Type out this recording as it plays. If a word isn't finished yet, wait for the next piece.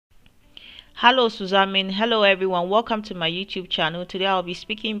Hello Suzamin, hello everyone, welcome to my YouTube channel. Today I'll be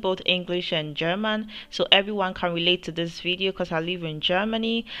speaking both English and German so everyone can relate to this video because I live in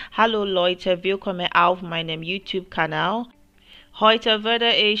Germany. Hallo Leute, willkommen auf meinem YouTube-Kanal. Heute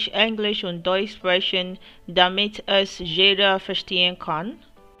werde ich Englisch und Deutsch sprechen, damit es jeder verstehen kann.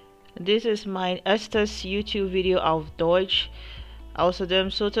 This is mein erstes YouTube-Video auf Deutsch. Außerdem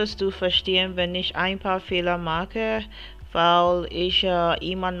solltest du verstehen, wenn ich ein paar Fehler mache, weil ich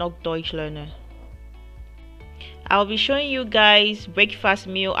immer noch Deutsch lerne. I'll be showing you guys breakfast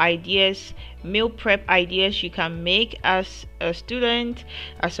meal ideas, meal prep ideas you can make as a student,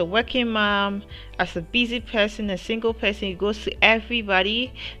 as a working mom, as a busy person, a single person. It goes to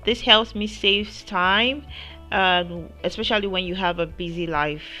everybody. This helps me save time, especially when you have a busy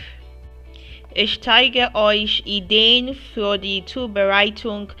life. Ich zeige euch Ideen für die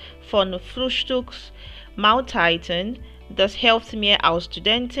Zubereitung von Frühstücksmahlzeiten. Das hilft mir als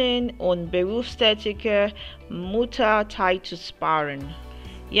Studentin und berufstätige Mutter Zeit zu sparen.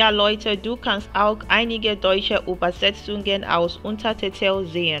 Ja Leute, du kannst auch einige deutsche Übersetzungen aus Untertitel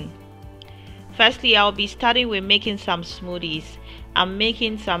sehen. Firstly, I'll be starting with making some smoothies. I'm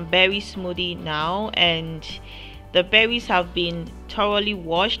making some berry smoothie now, and the berries have been thoroughly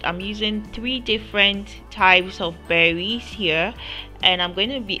washed. I'm using 3 different types of berries here, and I'm going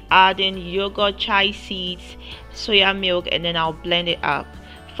to be adding yogurt, chia seeds, soya milk, and then I'll blend it up.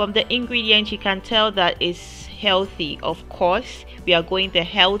 From the ingredients you can tell that it's healthy. Of course, we are going the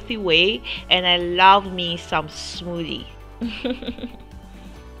healthy way, and I love me some smoothie.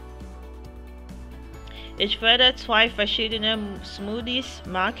 Ich werde 2 verschiedene Smoothies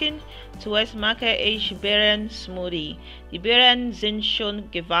machen. Zuerst mache ich Beeren Smoothie. Die Beeren sind schon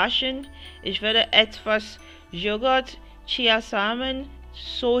gewaschen. Ich werde etwas Joghurt, Chiasamen,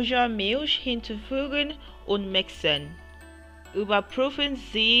 Sojamilch hinzufügen und mixen. Überprüfen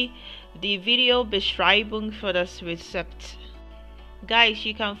Sie die Videobeschreibung für das Rezept. Guys,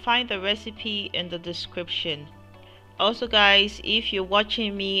 you can find the recipe in the description. Also guys, if you're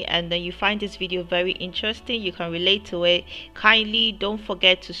watching me and then you find this video very interesting, you can relate to it, kindly don't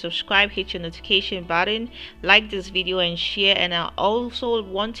forget to subscribe, hit your notification button, like this video and share. And I also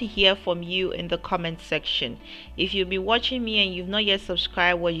want to hear from you in the comment section. If you've been watching me and you've not yet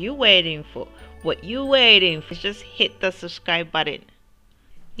subscribed, what you waiting for? Just hit the subscribe button.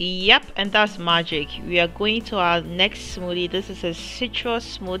 Yep, and that's magic. We are going to our next smoothie. This is a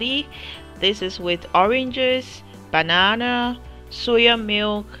citrus smoothie. This is with oranges, banana, soya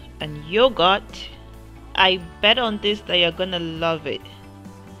milk, and yogurt. I bet on this that you're gonna love it.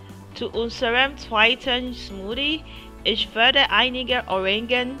 Zu unserem zweiten Smoothie, ich werde einige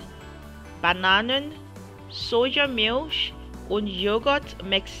Orangen, Bananen, Sojamilch und Joghurt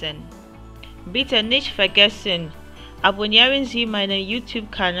mixen. Bitte nicht vergessen, abonnieren Sie meinen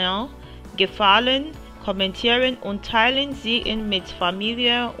YouTube-Kanal, gefallen, kommentieren und teilen Sie ihn mit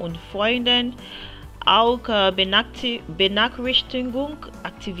Familie und Freunden. Auch Benachrichtigung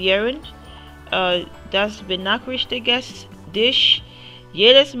aktivieren. Das benachrichtigt dich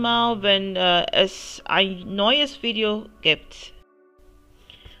jedes Mal, wenn es ein neues Video gibt.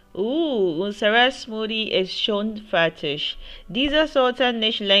 Unser Smoothie ist schon fertig. Dieser sollte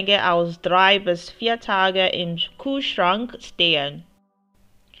nicht länger als 3 bis 4 Tage im Kühlschrank stehen.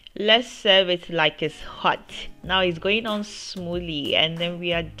 Let's serve it like it's hot. Now it's going on smoothly, and then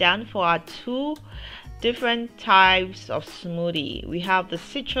we are done for our 2 different types of smoothie. We have the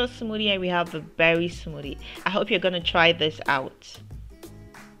citrus smoothie and we have the berry smoothie. I hope you're gonna try this out.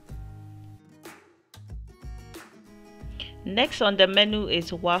 Next on the menu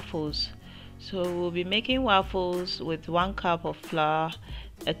is waffles. So we'll be making waffles with 1 cup of flour,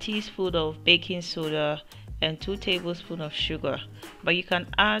 a teaspoon of baking soda, and 2 tablespoons of sugar, but you can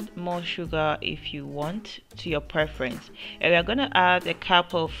add more sugar if you want, to your preference. And we're gonna add a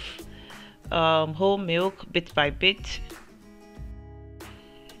cup of whole milk bit by bit.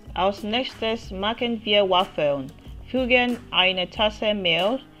 Als nächstes machen wir Waffeln. Fügen eine Tasse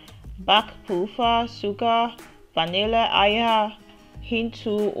Mehl, Backpulver, Zucker, Vanille, Eier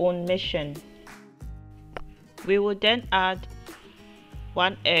hinzu und mischen. We will then add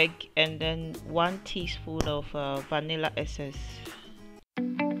 1 egg and then 1 teaspoon of vanilla essence.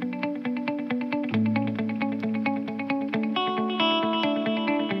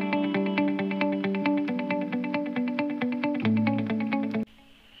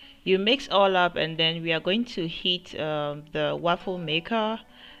 You mix all up, and then we are going to heat the waffle maker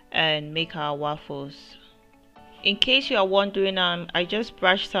and make our waffles. In case you are wondering, I just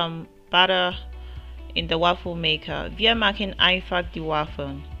brushed some butter in the waffle maker. Wir machen einfach die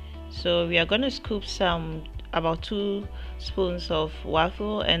Waffeln. So we are going to scoop some about 2 spoons of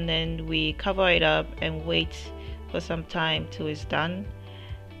waffle, and then we cover it up and wait for some time till it's done,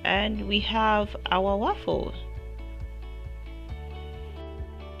 and we have our waffle.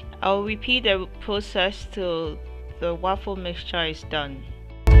 I'll repeat the process till the waffle mixture is done.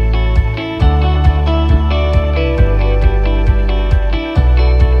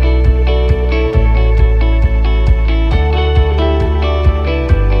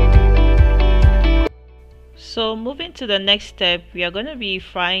 So moving to the next step, we are going to be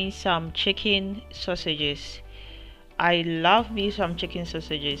frying some chicken sausages. I love me some chicken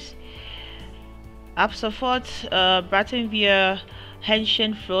sausages. Ab sofort braten wir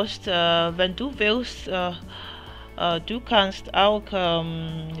Hähnchenbrust. Wenn du willst, du kannst auch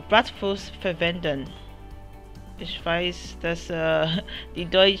Bratwurst verwenden. Ich weiß, dass die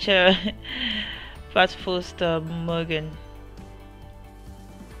Deutsche Bratwurst mögen.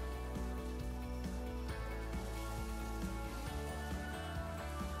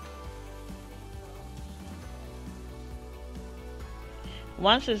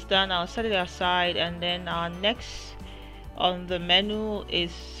 Once it's done, I'll set it aside, and then our next on the menu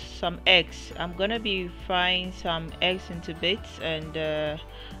is some eggs. I'm gonna be frying some eggs into bits, and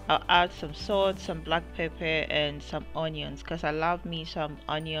I'll add some salt, some black pepper, and some onions, because I love me some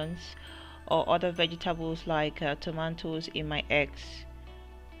onions or other vegetables like tomatoes in my eggs.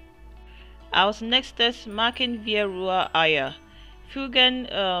 Als nächstes machen wir ruer Eier. Fügen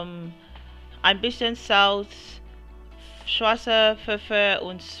ein bisschen Salz, schwarze Pfeffer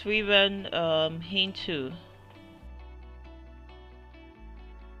und Zwiebeln hinzu.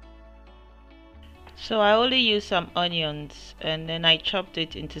 So I only use some onions, and then I chopped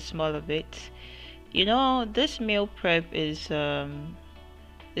it into smaller bits. You know, this meal prep is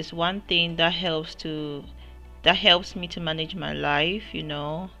one thing that helps me to manage my life. You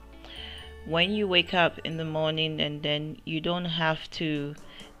know, when you wake up in the morning and then you don't have to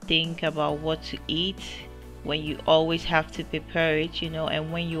think about what to eat, when you always have to prepare it, you know,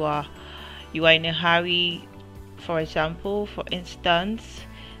 and when you are in a hurry, for instance,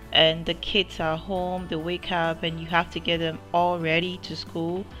 and the kids are home, they wake up and you have to get them all ready to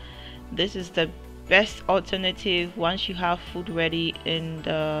school. This is the best alternative. Once you have food ready and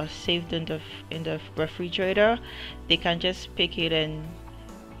saved in the refrigerator, they can just pick it and,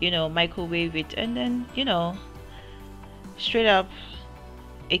 you know, microwave it, and then, you know, straight up,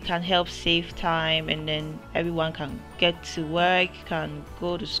 it can help save time, and then everyone can get to work, can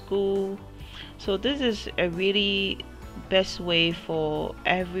go to school. So this is a really best way for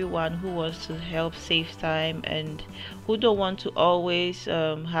everyone who wants to help save time and who don't want to always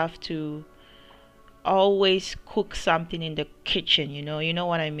have to always cook something in the kitchen, you know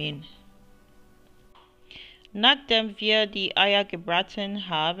what I mean. Nachdem wir die Eier gebraten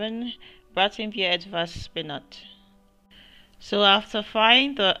haben, braten wir etwas Spinach. So after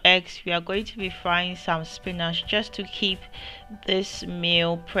frying the eggs, we are going to be frying some spinach just to keep this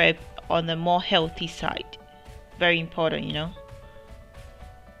meal prep on the more healthy side. Very important, you know.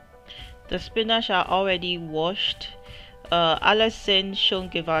 The spinach are already washed. Alles sind schon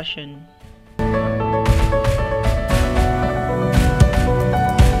gewaschen.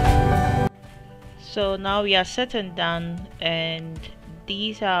 So now we are set and done, and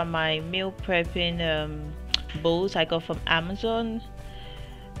these are my meal prepping bowls I got from Amazon,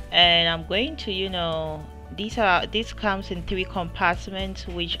 and I'm going to, you know, this comes in 3 compartments,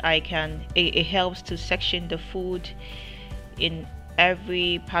 which it helps to section the food in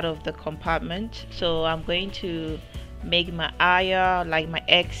every part of the compartment. So I'm going to make my eier, like my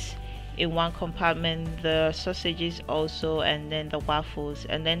eggs, in one compartment, the sausages also, and then the waffles,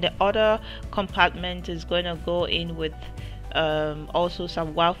 and then the other compartment is going to go in with also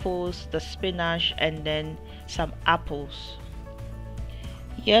some waffles, the spinach, and then some apples.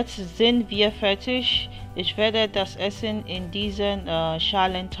 Jetzt sind wir fertig. Ich werde das Essen in diesen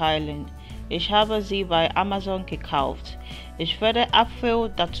Schalen teilen. Ich habe sie bei Amazon gekauft. Ich werde Apfel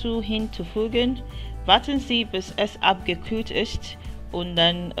dazu hinzufügen. Warten Sie, bis es abgekühlt ist und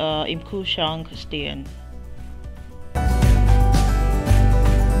dann im Kühlschrank stehen.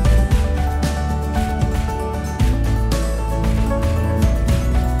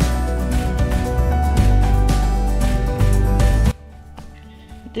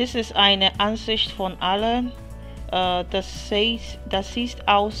 Das ist eine Ansicht von allen. Das sieht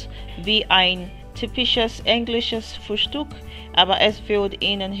aus wie ein typisches englisches Frühstück, aber es wird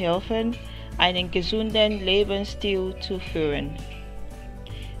Ihnen helfen, einen gesunden Lebensstil zu führen.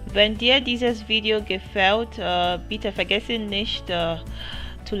 Wenn dir dieses Video gefällt, bitte vergesse nicht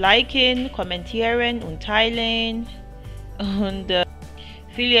zu liken, kommentieren und teilen. Und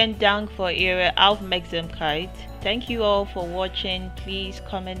Vielen Dank für Ihre Aufmerksamkeit. Thank you all for watching. Please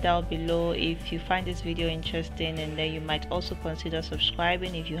comment down below if you find this video interesting, and then you might also consider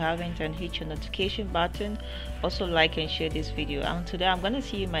subscribing if you haven't, and hit your notification button. Also like and share this video. And today I'm gonna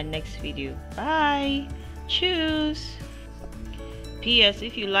see you in my next video. Bye. Cheers. PS,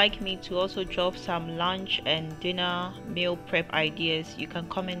 if you like me to also drop some lunch and dinner meal prep ideas, you can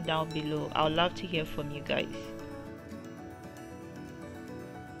comment down below. I would love to hear from you guys.